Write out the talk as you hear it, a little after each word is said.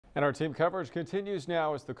And our team coverage continues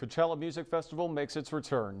now as the Coachella Music Festival makes its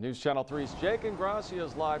return. News Channel 3's Jake Ingrassia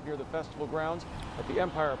is live near the festival grounds at the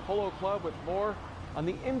Empire Polo Club with more on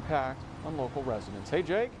the impact on local residents. Hey,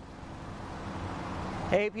 Jake.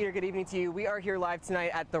 Hey Peter, good evening to you. We are here live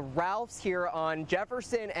tonight at the Ralph's here on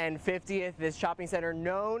Jefferson and 50th, this shopping center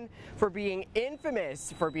known for being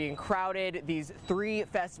infamous for being crowded these 3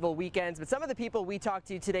 festival weekends. But some of the people we talked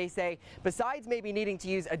to today say besides maybe needing to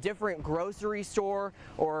use a different grocery store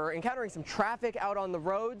or encountering some traffic out on the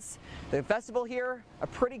roads, the festival here, a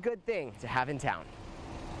pretty good thing to have in town.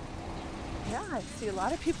 Yeah, I see a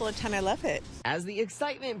lot of people in town. I love it. As the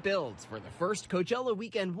excitement builds for the first Coachella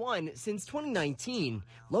Weekend 1 since 2019,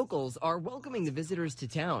 locals are welcoming the visitors to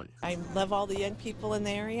town. I love all the young people in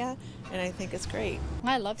the area, and I think it's great.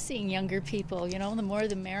 I love seeing younger people, you know, the more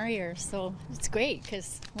the merrier. So it's great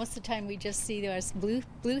because most of the time we just see those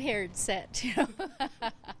blue-haired set, you know.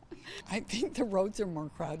 I think the roads are more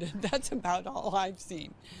crowded. That's about all I've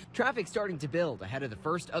seen. Traffic starting to build ahead of the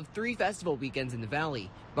first of 3 festival weekends in the valley.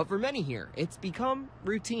 But for many here, it's become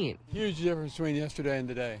routine. Huge difference between yesterday and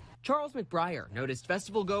today. Charles McBriar noticed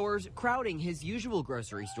festival goers crowding his usual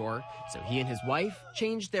grocery store, so he and his wife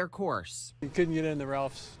changed their course. You couldn't get in the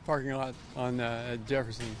Ralph's parking lot on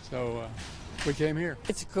Jefferson, so we came here.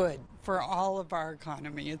 It's good for all of our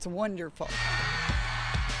economy. It's wonderful.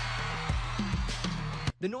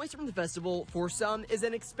 The noise from the festival, for some, is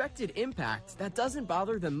an expected impact that doesn't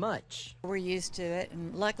bother them much. We're used to it,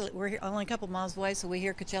 and luckily we're only a couple miles away, so we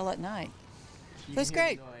hear Coachella at night. That's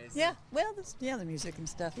great. Yeah, well, the music and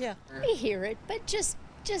stuff, yeah. We hear it, but just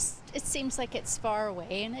it seems like it's far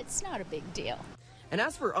away, and it's not a big deal. And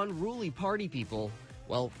as for unruly party people,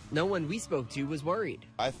 well, no one we spoke to was worried.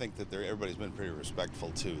 I think that everybody's been pretty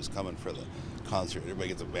respectful, too, who's coming for the concert. Everybody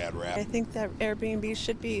gets a bad rap. I think that Airbnb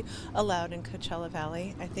should be allowed in Coachella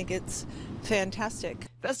Valley. I think it's fantastic.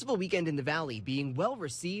 Festival weekend in the Valley being well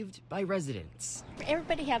received by residents.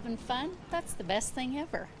 Everybody having fun, that's the best thing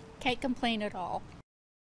ever. Can't complain at all.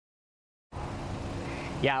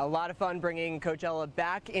 Yeah, a lot of fun bringing Coachella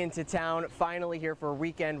back into town, finally here for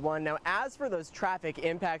weekend 1. Now, as for those traffic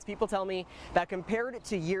impacts, people tell me that compared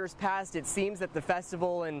to years past, it seems that the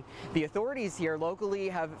festival and the authorities here locally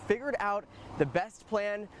have figured out the best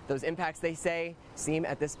plan. Those impacts, they say, seem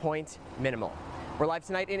at this point minimal. We're live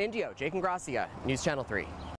tonight in Indio. Jake Ingrassia, News Channel 3.